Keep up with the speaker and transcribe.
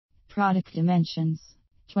Product dimensions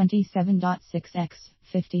 27.6x,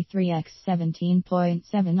 53x, 17.7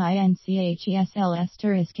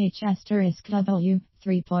 inch W,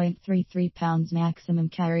 3.33 pounds. Maximum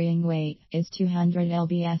carrying weight is 200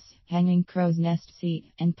 lbs. Hanging crow's nest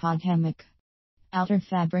seat and pod hammock. Outer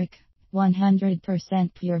fabric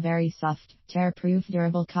 100% pure, very soft, tear-proof,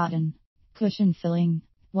 durable cotton. Cushion filling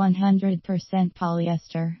 100%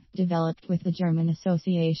 polyester, developed with the German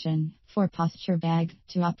Association for Posture Bag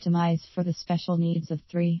to optimize for the special needs of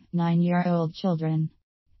 3-9-year-old children.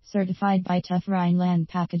 Certified by Tough Rhineland.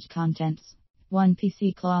 Package contents: 1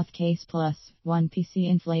 PC cloth case plus, 1 PC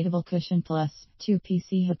inflatable cushion plus, 2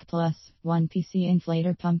 PC hook plus, 1 PC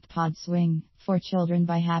inflator pump pod swing. For children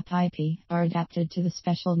by HAP-IP, are adapted to the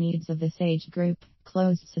special needs of this age group.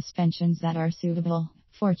 Closed suspensions that are suitable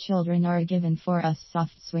for children are given for us.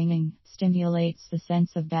 Soft swinging stimulates the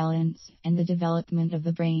sense of balance and the development of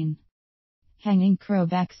the brain. Hanging crow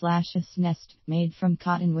 / nest, made from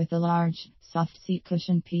cotton with a large, soft seat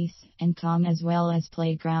cushion piece and calm as well as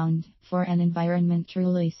playground, for an environment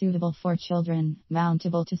truly suitable for children,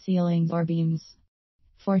 mountable to ceilings or beams.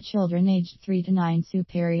 For children aged 3 to 9,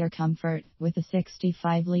 superior comfort with a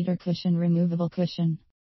 65-liter cushion, removable cushion.